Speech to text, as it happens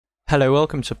Hello,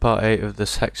 welcome to part 8 of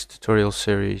this Haxe tutorial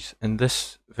series. In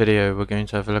this video we're going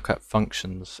to have a look at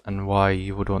functions and why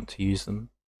you would want to use them.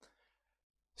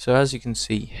 So as you can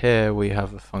see here we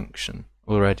have a function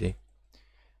already,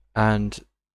 and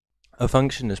a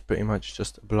function is pretty much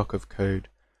just a block of code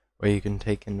where you can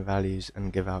take in values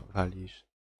and give out values.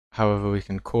 However, we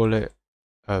can call it,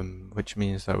 which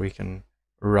means that we can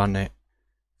run it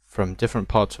from different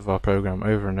parts of our program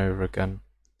over and over again,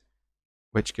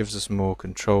 which gives us more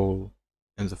control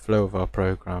in the flow of our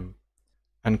program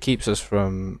and keeps us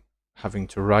from having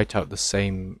to write out the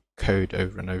same code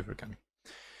over and over again.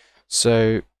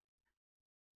 So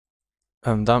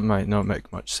that might not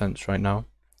make much sense right now.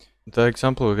 The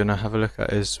example we're going to have a look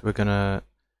at is we're going to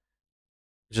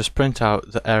just print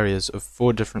out the areas of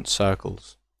 4 different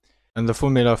circles. And the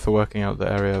formula for working out the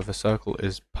area of a circle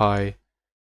is pi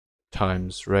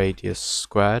times radius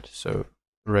squared, so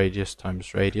radius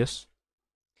times radius.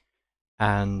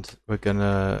 And we're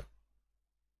gonna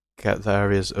get the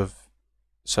areas of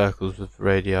circles with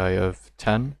radii of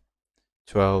 10,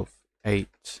 12,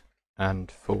 8,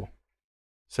 and 4.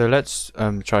 So let's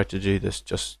try to do this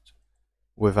just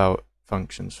without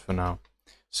functions for now.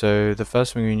 So the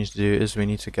first thing we need to do is we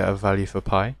need to get a value for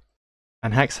pi.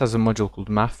 And Haxe has a module called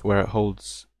math where it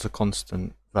holds the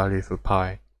constant value for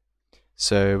pi.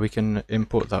 So we can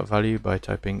import that value by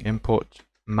typing import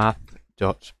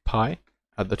math.pi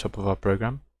at the top of our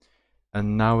program,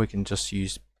 and now we can just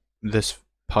use this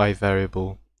pi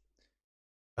variable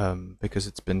because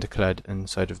it's been declared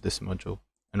inside of this module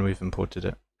and we've imported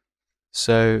it.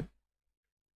 So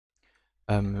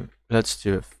let's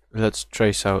do it. Let's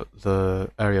trace out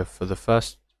the area for the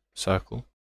first circle,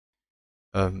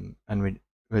 and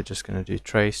we're just going to do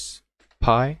trace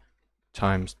pi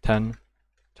times 10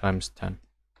 times 10.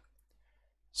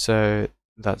 So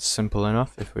that's simple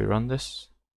enough. If we run this,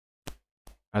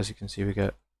 as you can see, we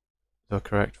get the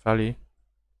correct value.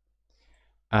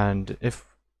 And if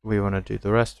we want to do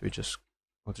the rest, we'll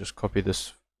just copy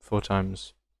this 4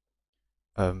 times,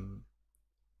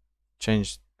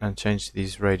 change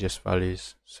these radius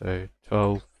values. So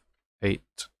 12, 8,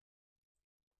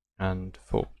 and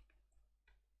 4.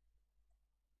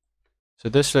 So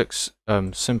this looks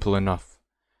simple enough.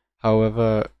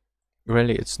 However,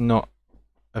 really it's not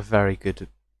a very good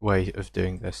way of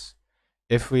doing this.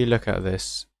 If we look at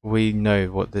this, we know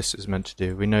what this is meant to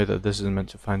do. We know that this is meant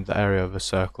to find the area of a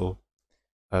circle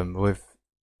with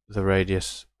the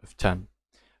radius of 10.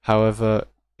 However,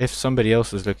 if somebody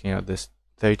else is looking at this,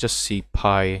 they just see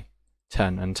pi,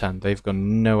 10, and 10. They've got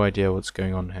no idea what's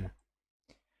going on here.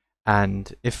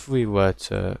 And if we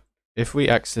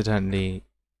accidentally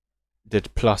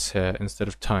did plus here instead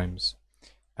of times,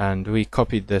 and we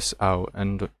copied this out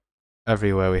and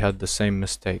everywhere we had the same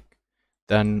mistake,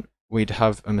 then we'd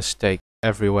have a mistake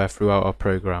everywhere throughout our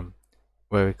program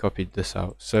where we copied this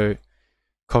out. So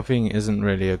copying isn't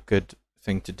really a good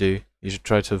thing to do. You should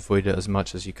try to avoid it as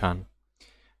much as you can.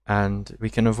 And we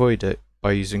can avoid it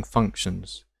by using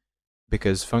functions,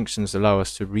 because functions allow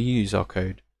us to reuse our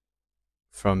code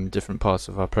from different parts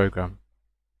of our program.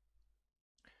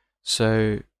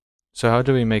 So how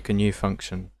do we make a new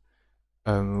function?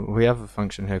 We have a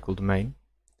function here called main,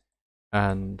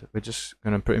 and we're just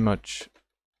going to pretty much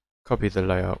copy the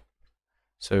layout.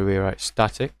 So we write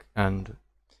static, and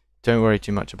don't worry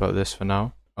too much about this for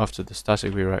now. After the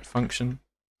static we write function,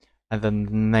 and then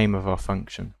the name of our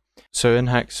function. So in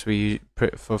Haxe,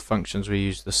 for functions we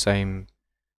use the same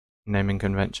naming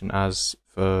convention as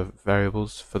for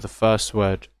variables. For the first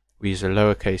word we use a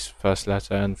lowercase first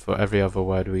letter, and for every other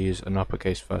word we use an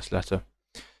uppercase first letter.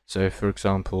 So for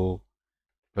example,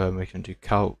 we can do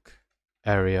calc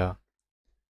area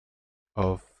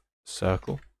of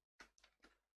circle.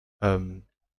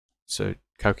 So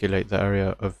calculate the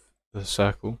area of the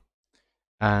circle,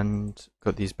 and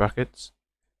got these brackets,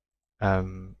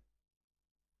 and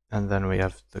then we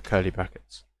have the curly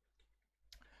brackets.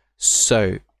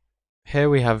 So here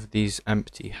we have these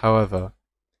empty. However,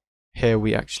 here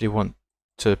we actually want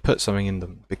to put something in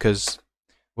them, because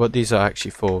what these are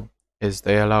actually for is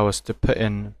they allow us to put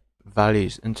in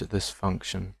values into this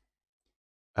function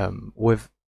with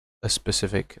a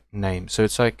specific name. So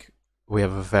it's like we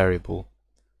have a variable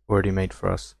already made for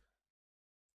us.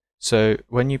 So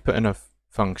when you put in a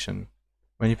function,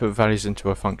 when you put values into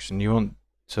a function, you want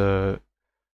to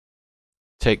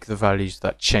take the values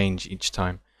that change each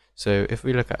time. So if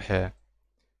we look at here,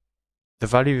 the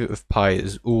value of pi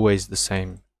is always the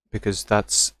same, because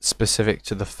that's specific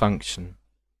to the function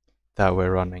that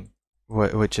we're running,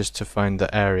 which is to find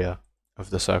the area of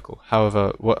the circle.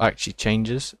 However, what actually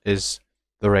changes is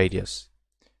the radius.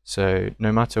 So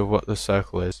no matter what the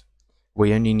circle is,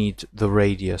 we only need the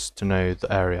radius to know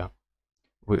the area.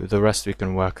 The rest we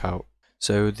can work out.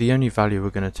 So the only value we're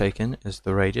going to take in is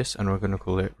the radius, and we're going to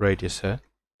call it radius here.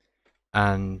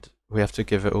 And we have to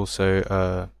give it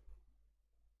also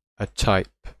a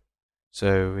type.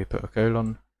 So we put a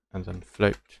colon and then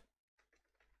float.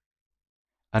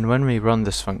 And when we run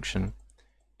this function,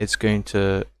 it's going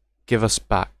to give us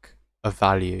back a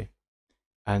value,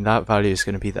 and that value is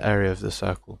going to be the area of the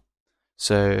circle.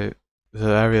 So the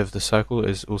area of the circle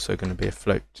is also going to be a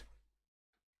float.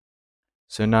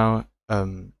 So now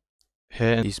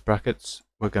here in these brackets,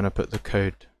 we're going to put the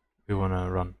code we want to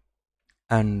run.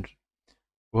 And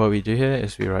what we do here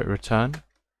is we write return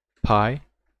pi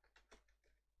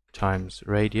times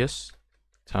radius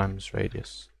times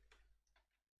radius.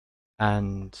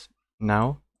 And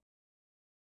now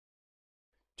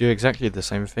do exactly the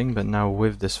same thing, but now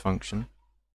with this function.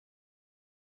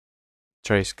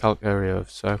 Trace calc area of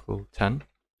circle 10.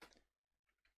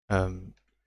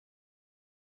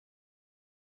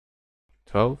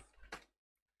 12.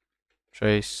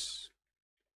 Trace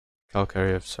calc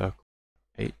area of circle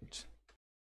 8.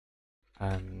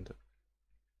 And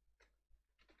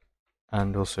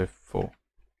also 4.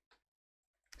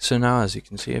 So now, as you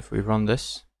can see, if we run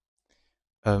this,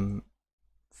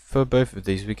 for both of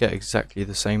these we get exactly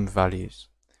the same values.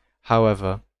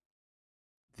 However,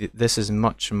 this is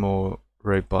much more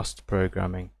robust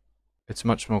programming. It's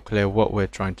much more clear what we're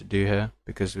trying to do here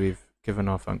because we've given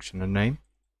our function a name,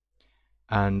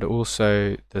 and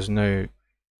also there's no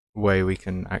way we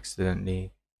can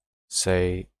accidentally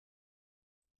say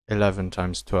 11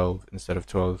 times 12 instead of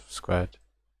 12 squared,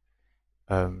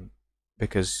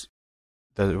 because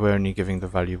we're only giving the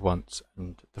value once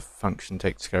and the function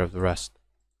takes care of the rest.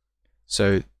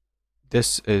 So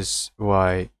this is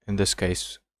why in this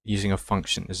case using a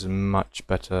function is a much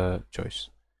better choice.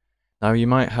 Now you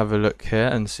might have a look here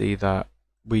and see that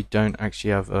we don't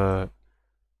actually have a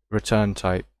return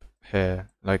type here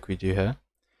like we do here,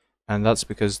 and that's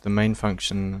because the main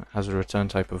function has a return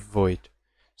type of void.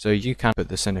 So you can put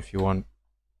this in if you want.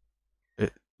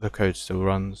 The code still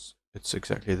runs, it's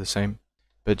exactly the same,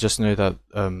 but just know that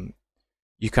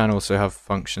you can also have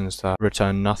functions that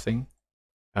return nothing,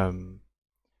 and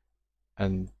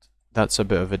that's a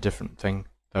bit of a different thing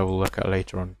that we'll look at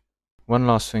later on. One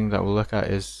last thing that we'll look at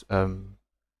is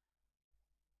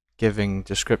giving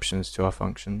descriptions to our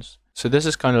functions. So this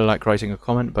is kind of like writing a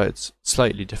comment, but it's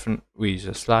slightly different. We use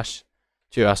a slash,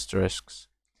 2 asterisks,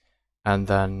 and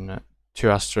then 2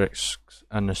 asterisks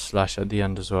and a slash at the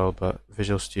end as well, but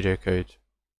Visual Studio Code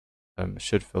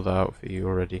should fill that out for you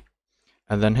already.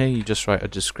 And then here you just write a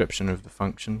description of the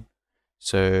function.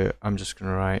 So I'm just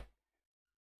going to write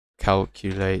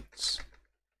calculates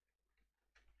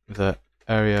the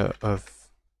area of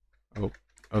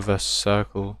a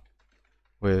circle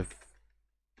with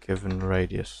given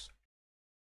radius.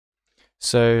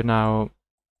 So now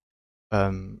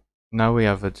we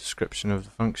have a description of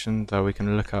the function that we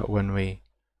can look at when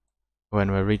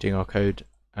we're reading our code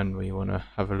and we want to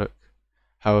have a look.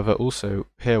 However, also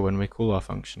here when we call our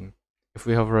function, if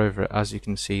we hover over it, as you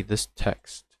can see, this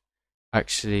text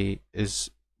actually is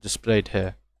displayed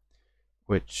here,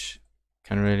 which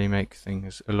can really make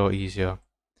things a lot easier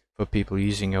for people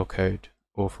using your code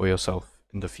or for yourself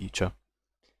in the future.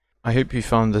 I hope you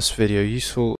found this video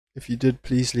useful. If you did,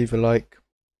 please leave a like,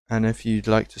 and if you'd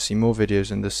like to see more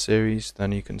videos in this series,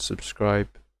 then you can subscribe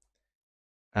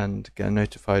and get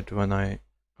notified when I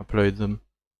upload them.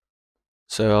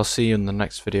 So I'll see you in the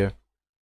next video.